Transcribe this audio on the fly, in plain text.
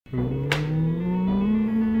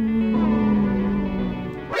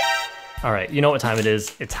Alright, you know what time it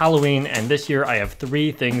is. It's Halloween, and this year I have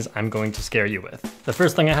 3 things I'm going to scare you with. The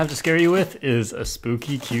first thing I have to scare you with is a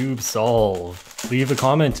spooky cube solve. Leave a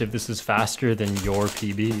comment if this is faster than your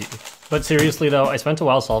PB. But seriously though, I spent a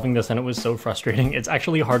while solving this and it was so frustrating. It's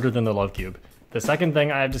actually harder than the love cube. The second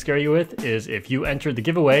thing I have to scare you with is if you entered the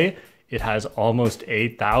giveaway, it has almost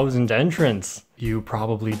 8,000 entrants. You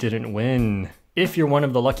probably didn't win. If you're one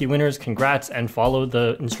of the lucky winners, congrats, and follow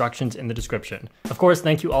the instructions in the description. Of course,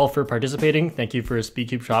 thank you all for participating. Thank you for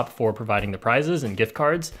SpeedCubeShop for providing the prizes and gift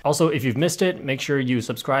cards. Also, if you've missed it, make sure you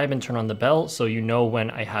subscribe and turn on the bell so you know when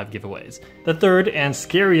I have giveaways. The third and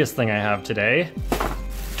scariest thing I have today,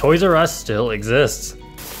 Toys R Us still exists.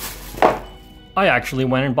 I actually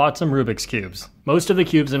went and bought some Rubik's Cubes. Most of the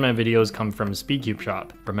cubes in my videos come from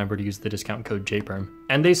SpeedCubeShop. Remember to use the discount code JPerm.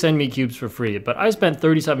 And they send me cubes for free, but I spent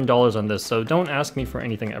 $37 on this, so don't ask me for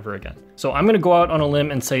anything ever again. So I'm gonna go out on a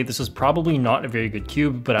limb and say this is probably not a very good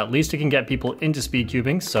cube, but at least it can get people into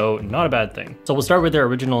speedcubing, so not a bad thing. So we'll start with their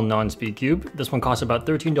original non-speed cube. This one costs about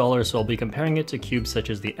 $13, so I'll be comparing it to cubes such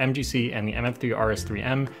as the MGC and the MF3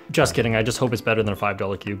 RS3M. Just kidding, I just hope it's better than a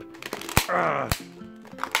 $5 cube.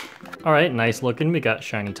 All right, nice looking. We got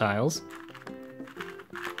shiny tiles.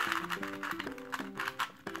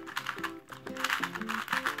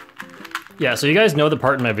 Yeah, so you guys know the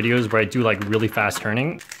part in my videos where I do like really fast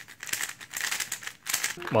turning.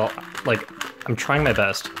 Well, like, I'm trying my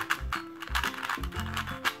best.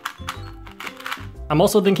 I'm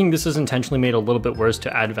also thinking this is intentionally made a little bit worse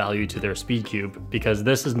to add value to their speed cube, because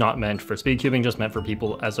this is not meant for speed cubing, just meant for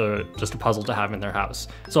people as just a puzzle to have in their house.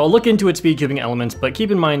 So I'll look into its speed cubing elements, but keep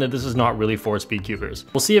in mind that this is not really for speed cubers.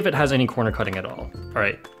 We'll see if it has any corner cutting at all. All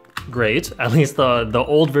right, great. At least the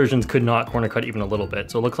old versions could not corner cut even a little bit.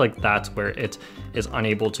 So it looks like that's where it is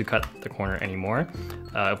unable to cut the corner anymore.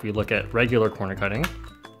 If we look at regular corner cutting,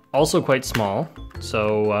 also quite small.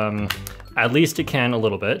 So at least it can a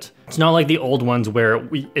little bit. It's not like the old ones where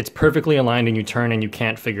it's perfectly aligned and you turn and you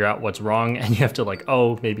can't figure out what's wrong and you have to like,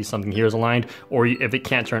 oh, maybe something here is aligned, or if it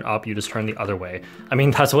can't turn up, you just turn the other way. I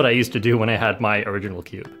mean, that's what I used to do when I had my original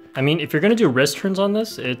cube. I mean, if you're gonna do wrist turns on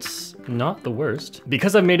this, it's not the worst.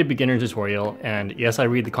 Because I've made a beginner tutorial, and yes, I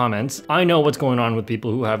read the comments, I know what's going on with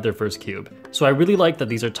people who have their first cube. So I really like that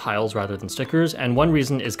these are tiles rather than stickers, and one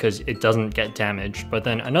reason is because it doesn't get damaged, but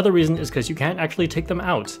then another reason is because you can't actually take them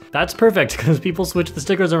out. That's perfect, because people switch the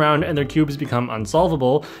stickers around and their cubes become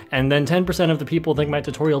unsolvable, and then 10% of the people think my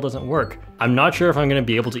tutorial doesn't work. I'm not sure if I'm gonna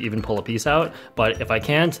be able to even pull a piece out, but if I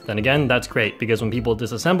can't, then again, that's great, because when people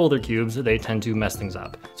disassemble their cubes, they tend to mess things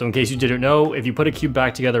up. So in case you didn't know, if you put a cube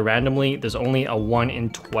back together randomly, there's only a 1 in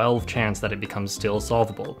 12 chance that it becomes still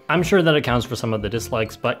solvable. I'm sure that accounts for some of the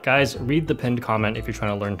dislikes, but guys, read the pinned comment if you're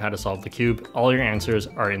trying to learn how to solve the cube. All your answers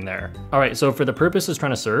are in there. All right, so for the purposes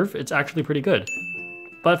trying to serve, it's actually pretty good.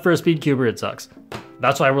 But for a speed cuber, it sucks.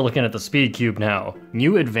 That's why we're looking at the speed cube now.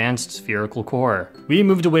 New advanced spherical core. We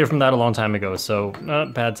moved away from that a long time ago, so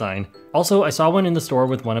bad sign. Also, I saw one in the store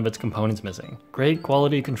with one of its components missing. Great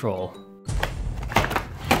quality control.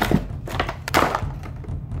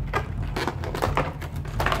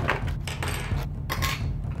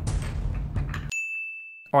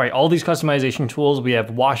 All right, all these customization tools, we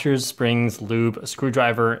have washers, springs, lube, a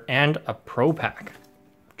screwdriver, and a pro pack.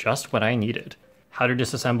 Just what I needed. How to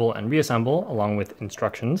disassemble and reassemble, along with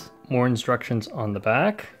instructions. More instructions on the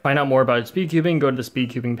back. Find out more about speedcubing, go to the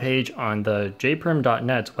speedcubing page on the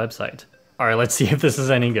jperm.net website. All right, let's see if this is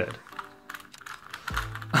any good.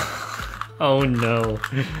 Oh no.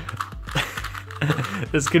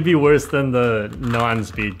 This could be worse than the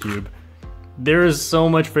non-speed cube. There is so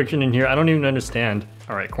much friction in here, I don't even understand.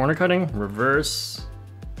 All right, corner cutting, reverse.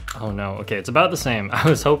 Oh no, okay, it's about the same. I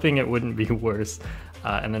was hoping it wouldn't be worse.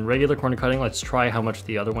 And then regular corner cutting, let's try how much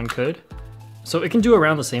the other one could. So it can do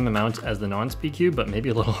around the same amount as the non-speed cube, but maybe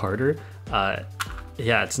a little harder.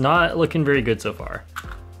 Yeah, it's not looking very good so far.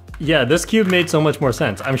 Yeah, this cube made so much more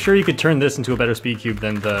sense. I'm sure you could turn this into a better speed cube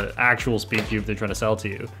than the actual speed cube they're trying to sell to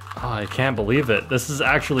you. Oh, I can't believe it. This is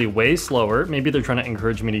actually way slower. Maybe they're trying to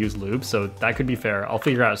encourage me to use lube, so that could be fair. I'll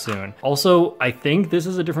figure out soon. Also, I think this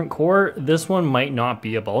is a different core. This one might not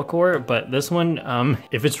be a ball core, but this one,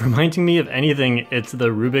 if it's reminding me of anything, it's the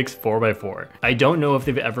Rubik's 4x4. I don't know if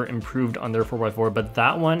they've ever improved on their 4x4, but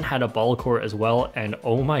that one had a ball core as well, and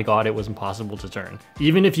oh my god, it was impossible to turn.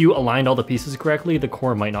 Even if you aligned all the pieces correctly, the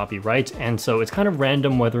core might not be right, and so it's kind of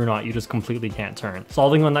random whether or not you just completely can't turn.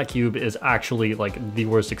 Solving on that cube is actually like the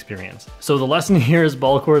worst experience. So the lesson here is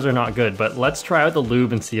ball cores are not good, but let's try out the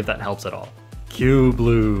lube and see if that helps at all. Cube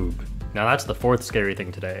lube. Now that's the fourth scary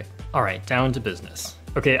thing today. All right, down to business.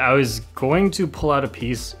 Okay, I was going to pull out a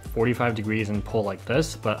piece 45 degrees and pull like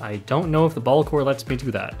this, but I don't know if the ball core lets me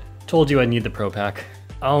do that. Told you I need the Pro Pack.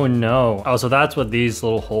 Oh no. Oh, so that's what these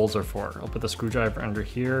little holes are for. I'll put the screwdriver under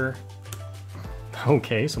here.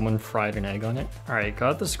 Okay, someone fried an egg on it. All right,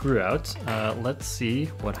 got the screw out. Let's see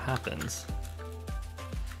what happens.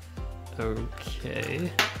 Okay.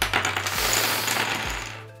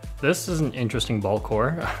 This is an interesting ball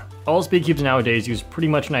core. All SpeedCubes nowadays use pretty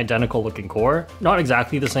much an identical looking core. Not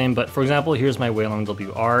exactly the same, but for example, here's my Weilong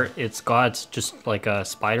WR. It's got just like a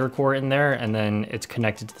spider core in there, and then it's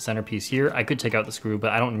connected to the centerpiece here. I could take out the screw,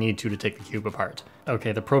 but I don't need to take the cube apart.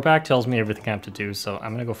 Okay, the Pro Pack tells me everything I have to do, so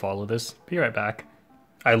I'm gonna go follow this. Be right back.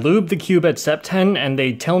 I lubed the cube at step 10, and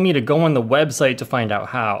they tell me to go on the website to find out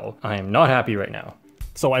how. I am not happy right now.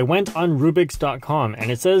 So I went on Rubik's.com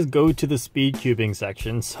and it says go to the speed cubing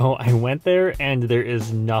section, so I went there and there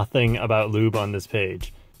is nothing about lube on this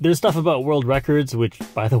page. There's stuff about world records, which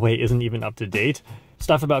by the way isn't even up to date.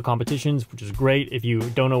 Stuff about competitions, which is great. If you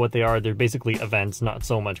don't know what they are, they're basically events, not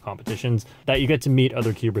so much competitions, that you get to meet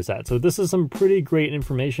other cubers at. So this is some pretty great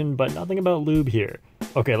information, but nothing about lube here.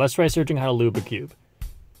 Okay, let's try searching how to lube a cube.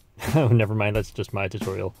 Oh, never mind, that's just my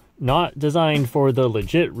tutorial. Not designed for the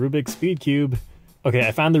legit Rubik's Speed Cube. Okay,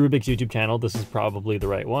 I found the Rubik's YouTube channel. This is probably the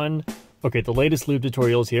right one. Okay, the latest lube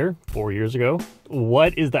tutorials here, 4 years ago.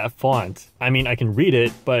 What is that font? I mean, I can read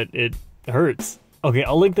it, but it hurts. Okay,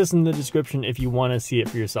 I'll link this in the description if you want to see it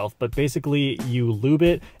for yourself, but basically you lube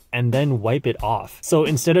it and then wipe it off. So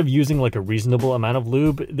instead of using like a reasonable amount of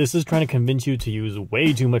lube, this is trying to convince you to use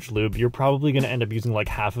way too much lube. You're probably going to end up using like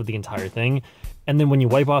half of the entire thing. And then when you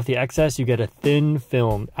wipe off the excess, you get a thin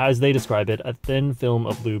film, as they describe it, a thin film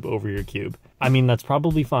of lube over your cube. I mean, that's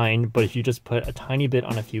probably fine, but if you just put a tiny bit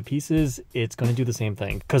on a few pieces, it's going to do the same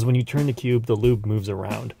thing. Because when you turn the cube, the lube moves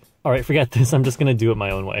around. All right, forget this. I'm just going to do it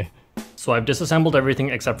my own way. So I've disassembled everything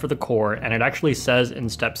except for the core, and it actually says in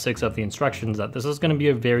step 6 of the instructions that this is going to be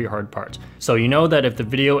a very hard part. So you know that if the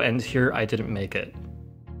video ends here, I didn't make it.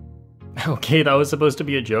 Okay, that was supposed to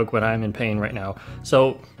be a joke, but I'm in pain right now.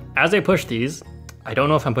 So as I push these, I don't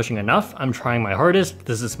know if I'm pushing enough. I'm trying my hardest.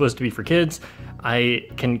 This is supposed to be for kids. I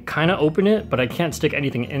can kind of open it, but I can't stick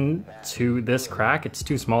anything into this crack. It's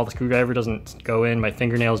too small. The screwdriver doesn't go in. My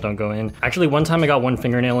fingernails don't go in. Actually, one time I got one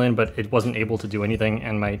fingernail in, but it wasn't able to do anything,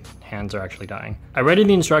 and my hands are actually dying. I read in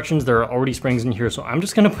the instructions there are already springs in here, so I'm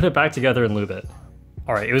just gonna put it back together and lube it.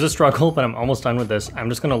 All right, it was a struggle, but I'm almost done with this. I'm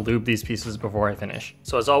just gonna lube these pieces before I finish.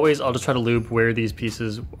 So as always, I'll just try to lube where these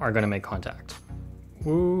pieces are gonna make contact.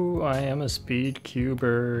 Woo, I am a speed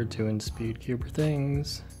cuber doing speed cuber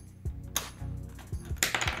things.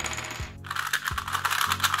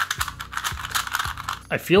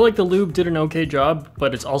 I feel like the lube did an okay job,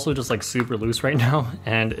 but it's also just like super loose right now,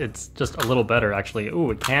 and it's just a little better actually. Ooh,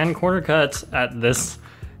 it can corner cut at this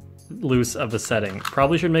loose of a setting.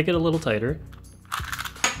 Probably should make it a little tighter.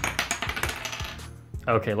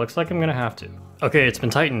 Okay, looks like I'm gonna have to. Okay, it's been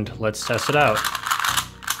tightened. Let's test it out.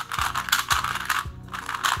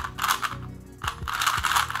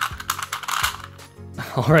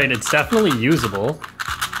 All right, it's definitely usable.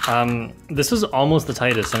 This is almost the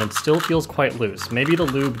tightest and it still feels quite loose. Maybe the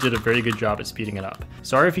lube did a very good job at speeding it up.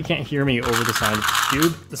 Sorry if you can't hear me over the sound of the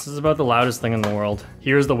cube. This is about the loudest thing in the world.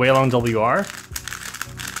 Here's the Weilong WR.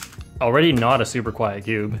 Already not a super quiet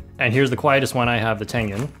cube. And here's the quietest one I have, the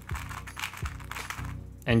Tengen.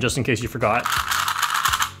 And just in case you forgot,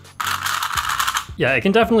 yeah, it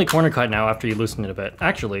can definitely corner cut now after you loosen it a bit.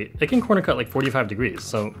 Actually, it can corner cut like 45 degrees,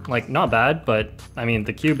 so like not bad, but I mean,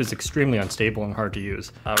 the cube is extremely unstable and hard to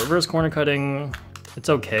use. Reverse corner cutting, it's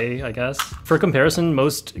okay, I guess. For comparison,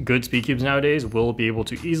 most good speed cubes nowadays will be able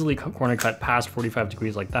to easily corner cut past 45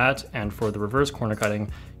 degrees like that, and for the reverse corner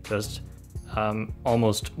cutting, just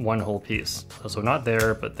almost one whole piece. So not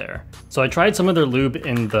there, but there. So I tried some of their lube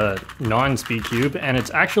in the non-speed cube, and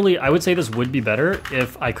it's actually, I would say this would be better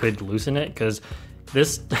if I could loosen it, because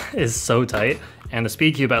this is so tight, and the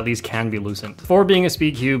speed cube at least can be loosened. For being a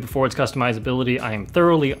speed cube, for its customizability, I am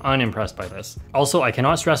thoroughly unimpressed by this. Also, I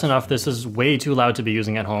cannot stress enough, this is way too loud to be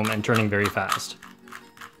using at home and turning very fast.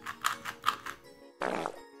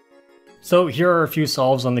 So here are a few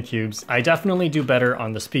solves on the cubes. I definitely do better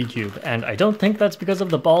on the speed cube, and I don't think that's because of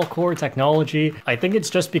the ball core technology. I think it's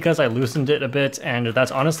just because I loosened it a bit, and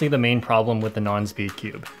that's honestly the main problem with the non-speed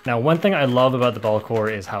cube. Now, one thing I love about the ball core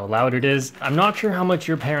is how loud it is. I'm not sure how much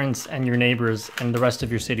your parents and your neighbors and the rest of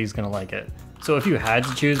your city is gonna like it. So if you had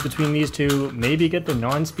to choose between these two, maybe get the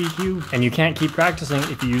non-speed cube, and you can't keep practicing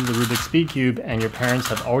if you use the Rubik's Speed Cube and your parents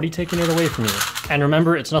have already taken it away from you. And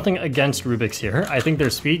remember, it's nothing against Rubik's here. I think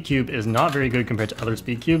their Speed Cube is not very good compared to other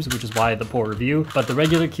Speed Cubes, which is why the poor review. But the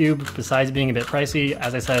regular cube, besides being a bit pricey,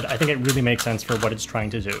 as I said, I think it really makes sense for what it's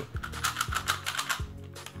trying to do.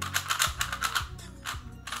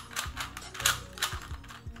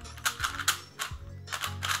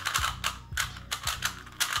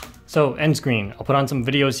 So end screen, I'll put on some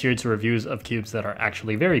videos here to reviews of cubes that are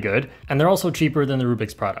actually very good, and they're also cheaper than the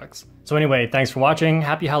Rubik's products. So anyway, thanks for watching,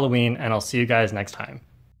 happy Halloween, and I'll see you guys next time.